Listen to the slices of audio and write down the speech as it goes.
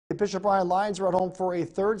The Bishop Ryan Lions are at home for a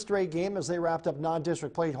third straight game as they wrapped up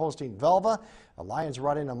non-district play hosting Velva. The Lions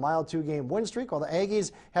run in a mild 2-game win streak while the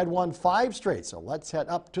Aggies had won 5 straight. So let's head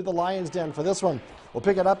up to the Lions Den for this one. We'll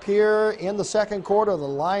pick it up here in the second quarter. The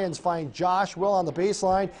Lions find Josh Will on the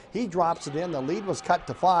baseline. He drops it in. The lead was cut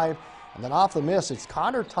to 5. And then off the miss, it's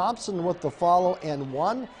Connor Thompson with the follow and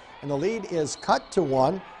 1. And the lead is cut to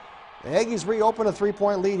 1. The Aggies reopen a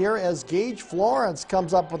 3-point lead here as Gage Florence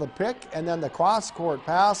comes up with a pick, and then the cross-court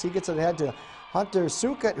pass. He gets it ahead to Hunter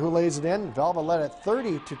Sukut, who lays it in. Velva led at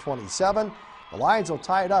 30-27. The Lions will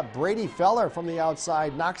tie it up. Brady Feller from the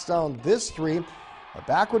outside knocks down this 3. But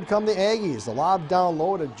back would come the Aggies. The lob down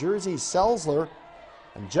low to Jersey Selzler.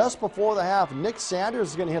 And just before the half, Nick Sanders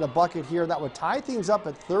is going to hit a bucket here. That would tie things up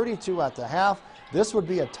at 32 at the half. This would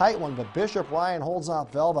be a tight one, but Bishop Ryan holds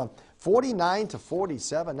off Velva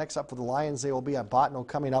 49-47. Next up for the Lions, they will be at Bottineau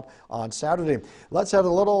coming up on Saturday. Let's head a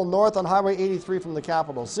little north on Highway 83 from the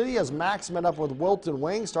capital city as Max met up with Wilton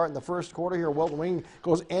Wing. Starting the first quarter here, Wilton Wing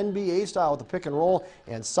goes NBA style with the pick and roll,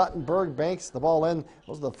 and Suttonberg banks the ball in.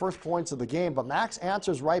 Those are the first points of the game, but Max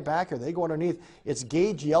answers right back here. They go underneath. It's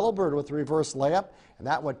Gage Yellowbird with the reverse layup, and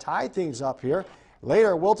that would tie things up here.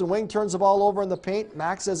 Later, Wilton Wing turns the ball over in the paint.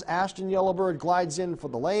 Max's Ashton Yellowbird glides in for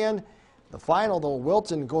the lay-in. The final, though,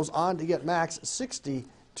 Wilton goes on to get Max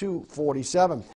 60-47.